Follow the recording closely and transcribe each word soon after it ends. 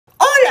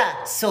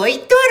Dora, soy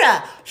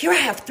Dora. Here I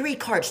have 3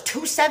 cards,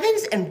 2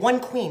 sevens and 1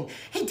 queen.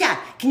 Hey, Dad,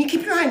 can you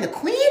keep your eye on the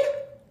queen?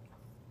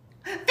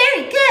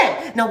 Very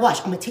good. Now watch,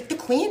 I'm gonna take the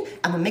queen,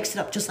 I'm gonna mix it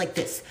up just like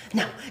this.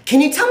 Now, can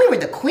you tell me where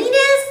the queen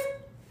is?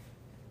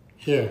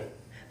 Here.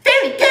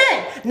 Very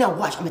good. Now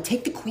watch, I'm gonna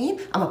take the queen,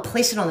 I'm gonna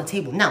place it on the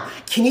table. Now,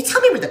 can you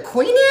tell me where the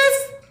queen is?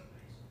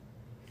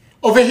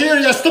 Over here,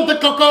 you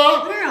stupid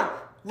Coco. No.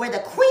 Where the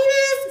queen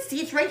is? See,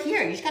 it's right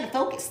here. You just gotta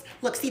focus.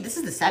 Look, see, this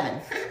is the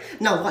 7.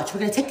 Now watch, we're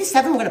gonna take the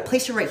 7, we're gonna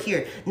place it right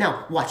here.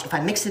 Now watch, if I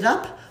mix it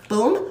up,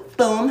 boom,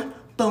 boom,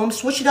 boom,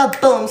 switch it up,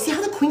 boom. See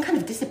how the queen kind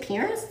of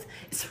disappears?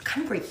 It's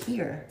kind of right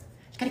here.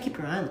 You gotta keep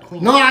your eye on the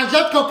queen. No, عن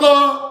جد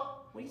كوكو.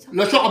 What are you talking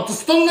about? لشو عم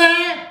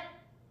تسطلني؟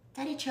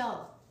 Daddy,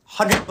 chill.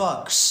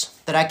 $100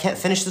 that I can't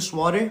finish this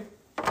water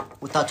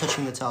without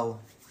touching the towel.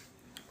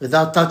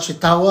 Without touching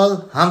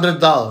towel,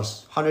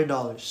 $100.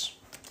 $100.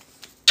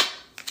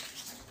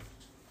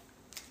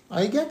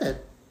 I get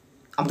it.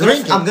 I'm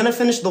Drink gonna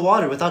finish the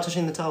water without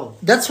touching the towel.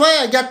 That's why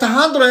I got the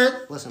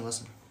 100. Listen.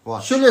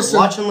 Watch. Should listen.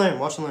 Watch and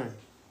learn.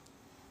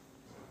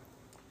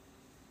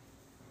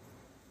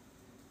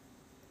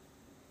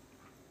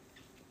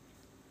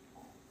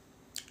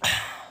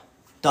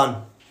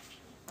 Done.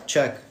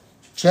 Check.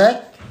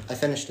 I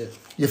finished it.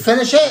 You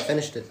finish it? I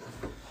finished it.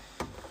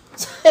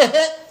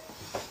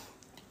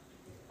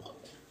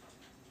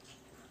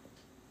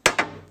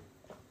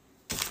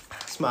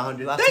 It's my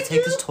 100. You have to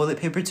take this toilet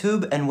paper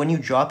tube, and when you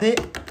drop it,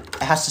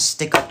 it has to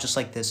stick up just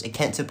like this. It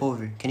can't tip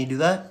over. Can you do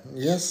that?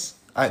 Yes.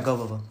 All right, go,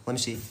 Bubba. Let me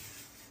see.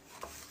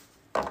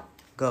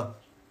 Go.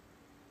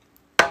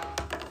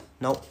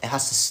 Nope, it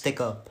has to stick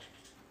up.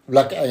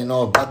 Like I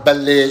know, but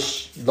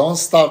بلش. Don't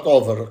start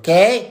over,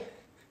 okay?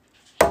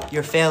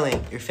 You're failing.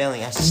 It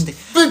has to stick.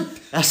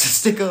 It has to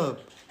stick up.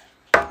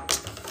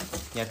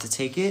 You have to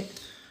take it.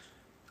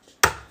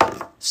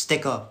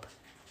 Stick up.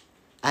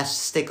 It has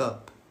to stick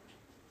up.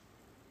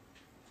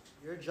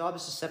 Your job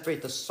is to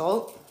separate the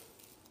salt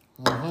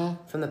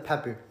from the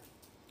pepper.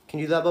 Can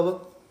you do that,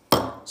 Bubba?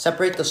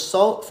 Separate the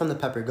salt from the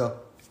pepper. Go.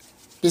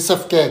 Piece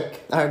of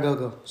cake. All right,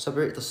 go.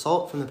 Separate the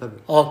salt from the pepper.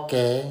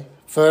 Okay.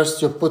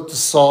 First you put the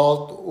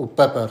salt and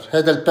pepper.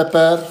 هذا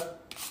البepper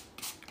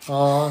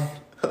on.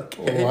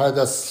 Okay.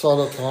 وهذا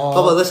السلط on.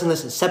 Bubba,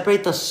 listen.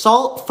 Separate the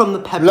salt from the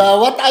pepper. لا,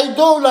 what I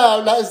do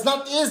لا, it's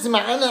not easy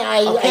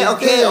معنا.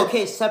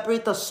 Okay.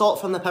 Separate the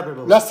salt from the pepper,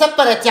 Bubba. لا,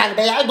 separate يعني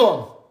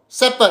بيعدهم.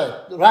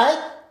 Separate, right?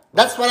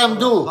 That's what I'm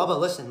doing. Bubba,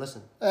 listen.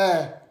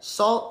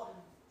 Salt,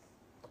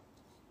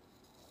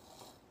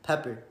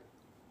 pepper.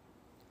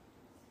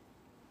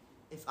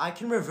 If I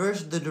can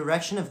reverse the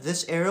direction of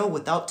this arrow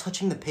without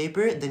touching the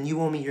paper, then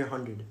you owe me your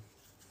 100.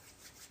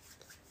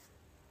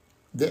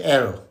 The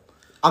arrow.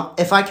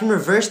 If I can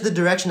reverse the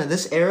direction of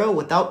this arrow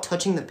without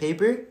touching the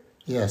paper,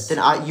 yes, then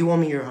you owe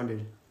me your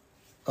 100.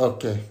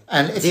 Okay.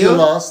 And if Deal? you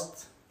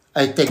lost,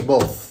 I take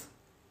both.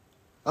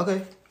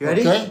 Okay. You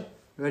ready? Okay.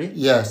 Ready?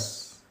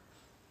 Yes.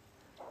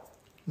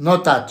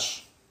 No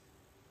touch.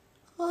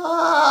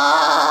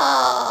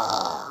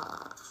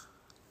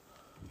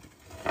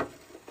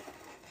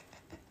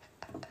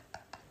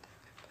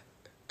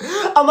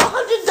 I'm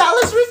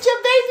 $100 richer,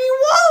 baby.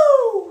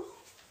 Woo!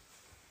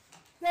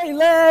 Say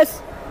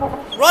less.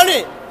 Run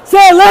it.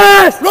 Say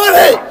less. Run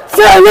it.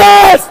 Say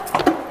less.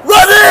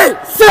 Run it.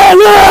 Say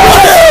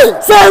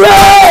less. Say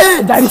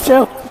less. Daddy,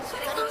 chill.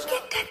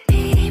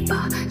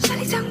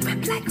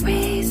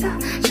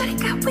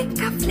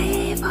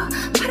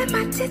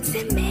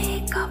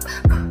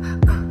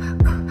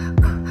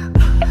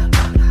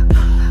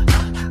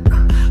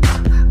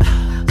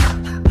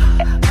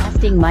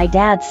 Testing my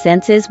dad's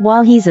senses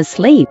while he's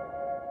asleep.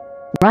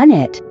 Run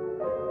it.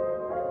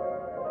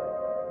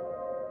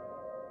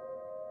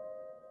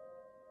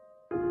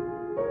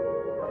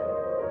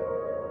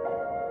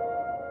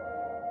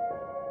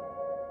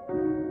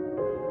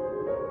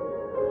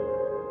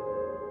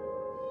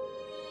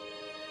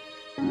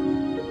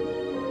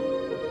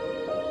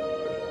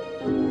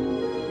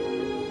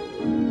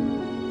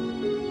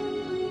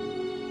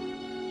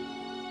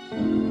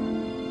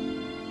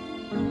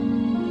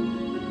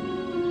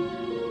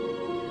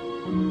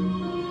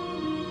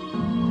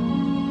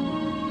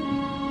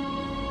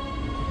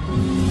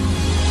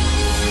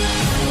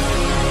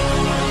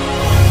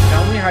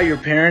 How your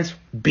parents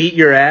beat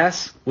your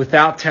ass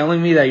without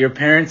telling me that your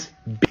parents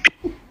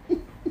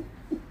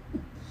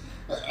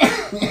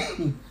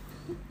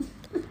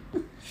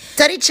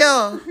Daddy,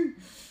 chill.